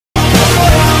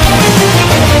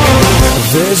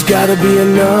There's gotta be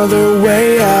another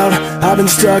way out. I've been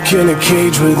stuck in a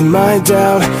cage with my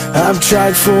doubt. I've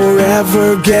tried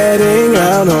forever getting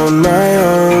out on my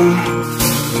own.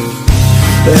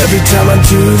 Every time I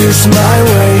do this my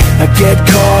way, I get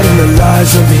caught in the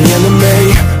lies of the enemy.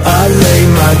 I lay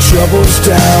my troubles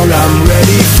down, I'm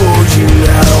ready for you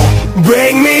now.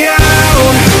 Bring me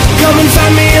out, come and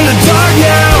find me in the dark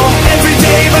now. Every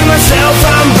day by myself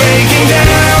I'm breaking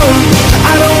down.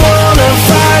 I don't wanna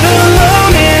fight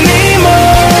alone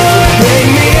anymore. Bring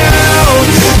me out,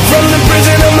 from the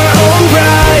prison of my own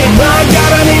pride. My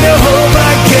God, I need a hope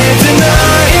I can't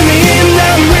deny. In the end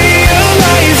I'm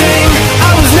realizing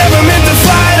I was never meant to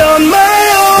fight on my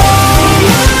own.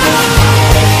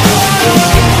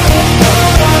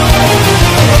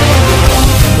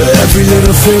 Every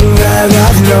little thing that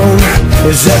I've known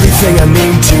is everything I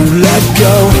need to let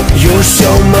go. You're so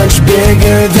much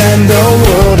bigger than the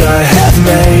world I have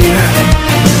made.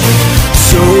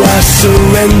 So I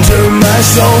surrender my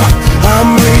soul,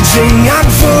 I'm reaching out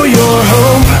for your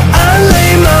hope. I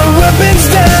lay my weapons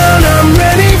down, I'm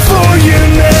ready for you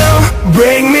now.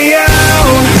 Bring me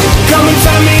out, come and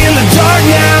find me in the dark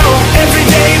now. Every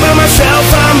day by myself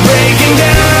I'm breaking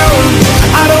down.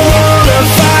 I don't wanna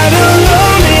fight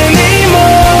alone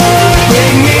anymore.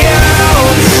 Bring me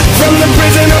out, from the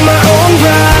prison of my own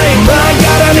pride. My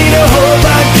God, I need a hope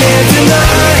I can't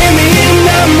deny. In the end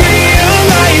I'm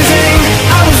realizing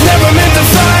I was never meant to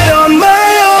fight on my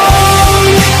own.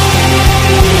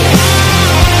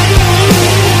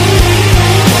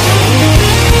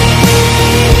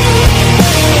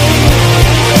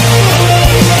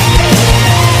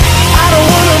 I don't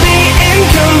wanna be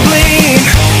incomplete.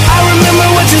 I remember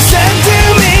what you said to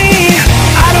me.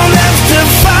 I don't have to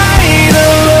fight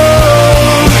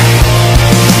alone.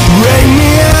 Bring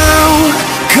me out,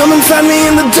 come and find me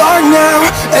in the dark now.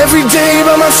 Every day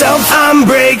by myself I'm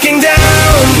breaking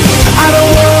down. I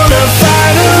don't wanna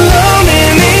fight